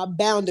setting my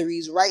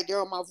boundaries right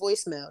there on my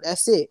voicemail.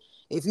 That's it.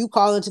 If you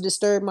calling to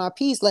disturb my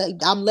peace, like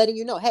I'm letting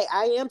you know, hey,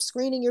 I am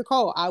screening your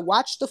call. I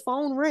watched the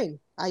phone ring.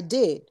 I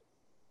did.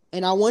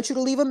 And I want you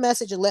to leave a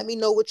message and let me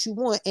know what you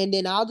want. And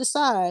then I'll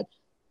decide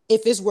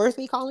if it's worth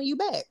me calling you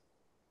back.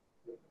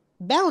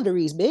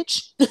 Boundaries,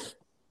 bitch. I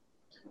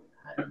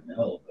don't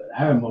know, but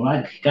I remember when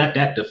I got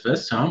that the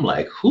first time, I'm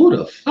like, who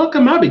the fuck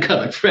am I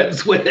becoming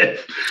friends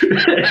with?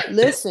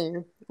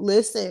 Listen,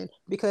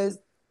 because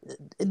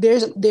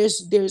there's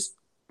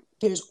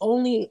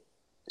only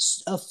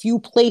a few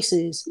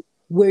places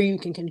where you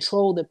can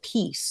control the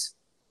peace.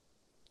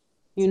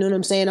 You know what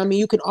I'm saying? I mean,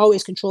 you can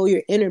always control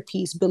your inner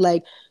peace, but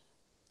like,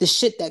 the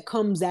shit that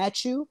comes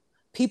at you,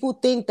 people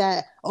think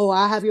that, oh,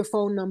 I have your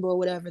phone number or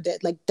whatever,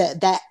 that like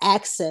that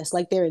access,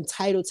 like they're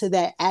entitled to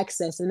that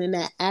access. And then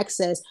that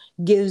access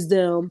gives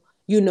them,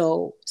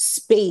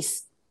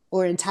 space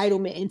or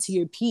entitlement into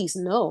your peace.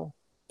 No.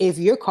 If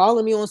you're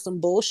calling me on some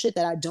bullshit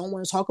that I don't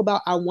want to talk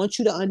about, I want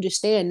you to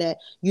understand that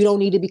you don't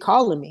need to be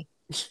calling me.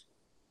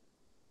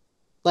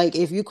 Like,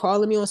 if you're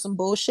calling me on some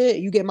bullshit,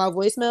 you get my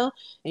voicemail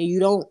and you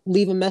don't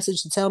leave a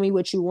message to tell me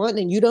what you want,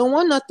 then you don't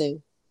want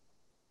nothing.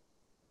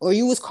 Or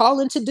you was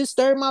calling to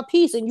disturb my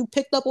peace and you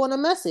picked up on a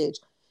message.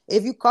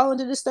 If you calling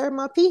to disturb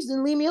my peace,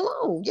 then leave me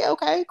alone. Yeah,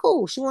 okay,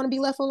 cool. She want to be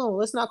left alone.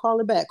 Let's not call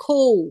her back.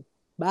 Cool.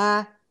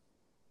 Bye.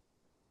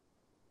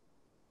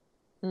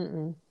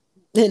 And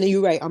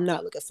you're right. I'm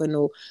not looking for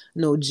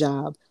no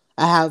job.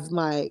 I have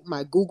my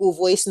Google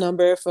Voice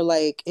number for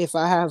like if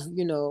I have,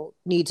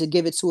 need to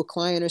give it to a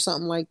client or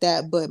something like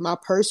that. But my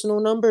personal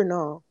number,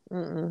 no.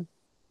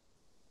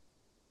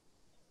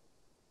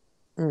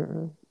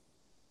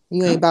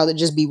 You ain't about to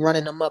just be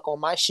running amok on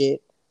my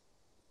shit.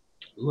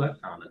 Ooh, I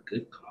found a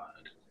good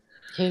card.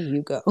 Here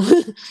you go.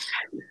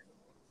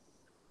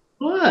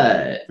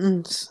 What?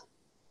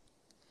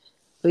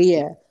 But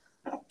yeah.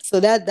 So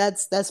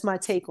that's my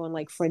take on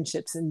like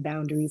friendships and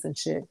boundaries and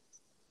shit.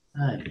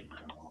 I don't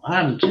know.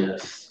 I'm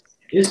just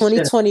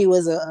 2020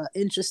 was a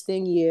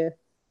interesting year.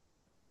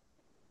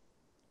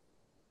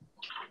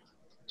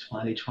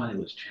 2020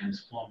 was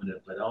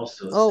transformative, but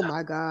also oh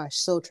my gosh,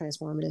 so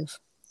transformative.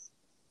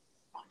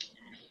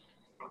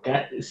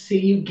 Got to see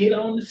you get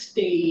on the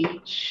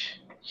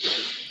stage.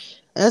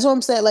 And that's what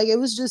I'm saying. Like, it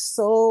was just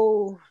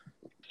so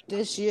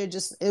this year,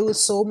 it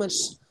was so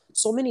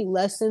many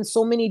lessons,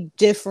 so many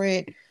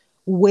different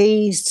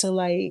ways to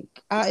like.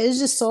 It's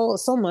just so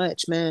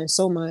much, man,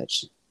 so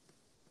much.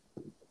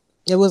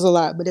 It was a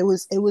lot, but it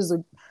was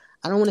a.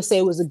 I don't want to say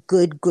it was a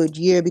good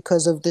year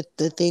because of the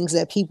things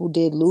that people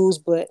did lose,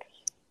 but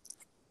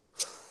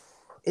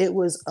it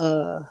was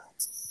a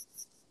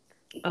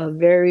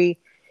very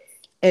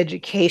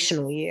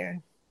educational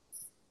year.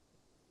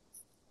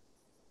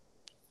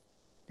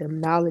 The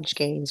knowledge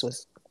gains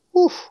was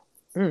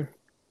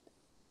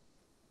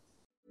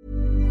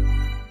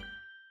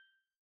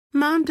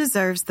Mom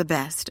deserves the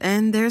best,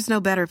 and there's no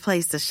better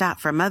place to shop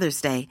for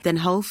Mother's Day than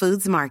Whole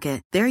Foods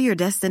Market. They're your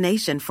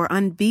destination for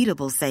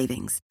unbeatable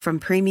savings, from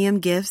premium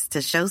gifts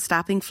to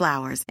show-stopping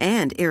flowers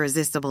and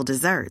irresistible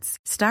desserts.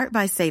 Start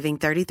by saving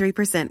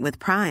 33% with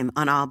Prime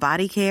on all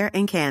body care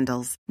and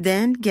candles.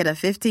 Then get a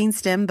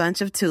 15-stem bunch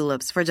of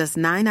tulips for just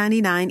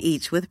 $9.99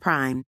 each with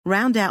Prime.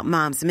 Round out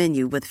Mom's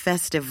menu with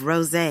festive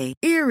rosé,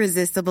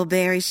 irresistible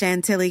berry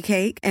chantilly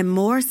cake, and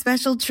more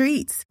special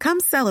treats. Come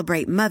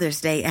celebrate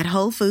Mother's Day at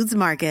Whole Foods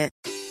Market.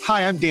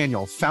 Hi, I'm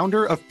Daniel,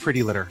 founder of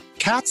Pretty Litter.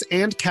 Cats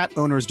and cat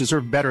owners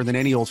deserve better than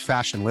any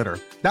old-fashioned litter.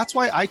 That's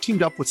why I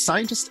teamed up with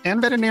scientists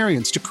and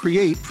veterinarians to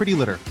create Pretty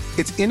Litter.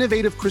 Its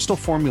innovative crystal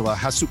formula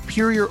has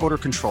superior odor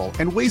control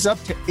and weighs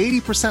up to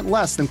 80%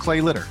 less than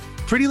clay litter.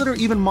 Pretty Litter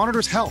even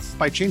monitors health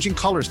by changing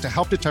colors to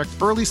help detect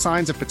early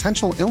signs of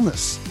potential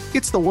illness.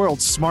 It's the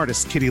world's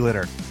smartest kitty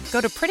litter. Go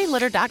to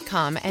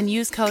prettylitter.com and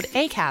use code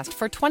ACAST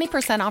for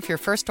 20% off your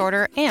first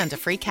order and a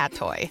free cat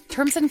toy.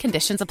 Terms and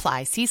conditions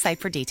apply. See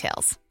site for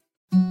details.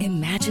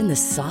 Imagine the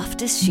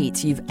softest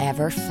sheets you've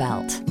ever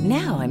felt.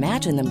 Now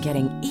imagine them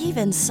getting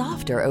even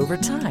softer over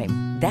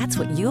time. That's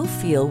what you'll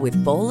feel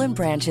with Boll &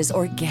 Branch's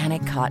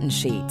organic cotton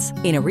sheets.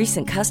 In a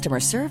recent customer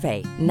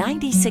survey,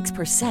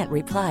 96%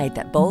 replied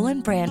that Boll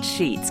 & Branch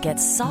sheets get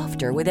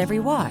softer with every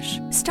wash.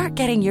 Start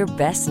getting your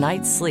best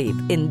night's sleep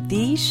in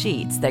these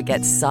sheets that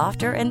get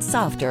softer and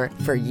softer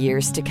for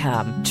years to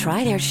come.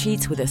 Try their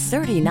sheets with a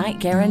 30-night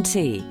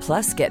guarantee.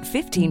 Plus, get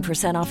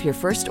 15% off your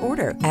first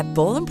order at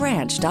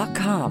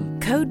bollandbranch.com.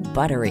 Code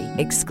BUTTERY.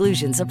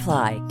 Exclusions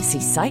apply.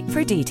 See site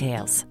for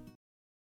details.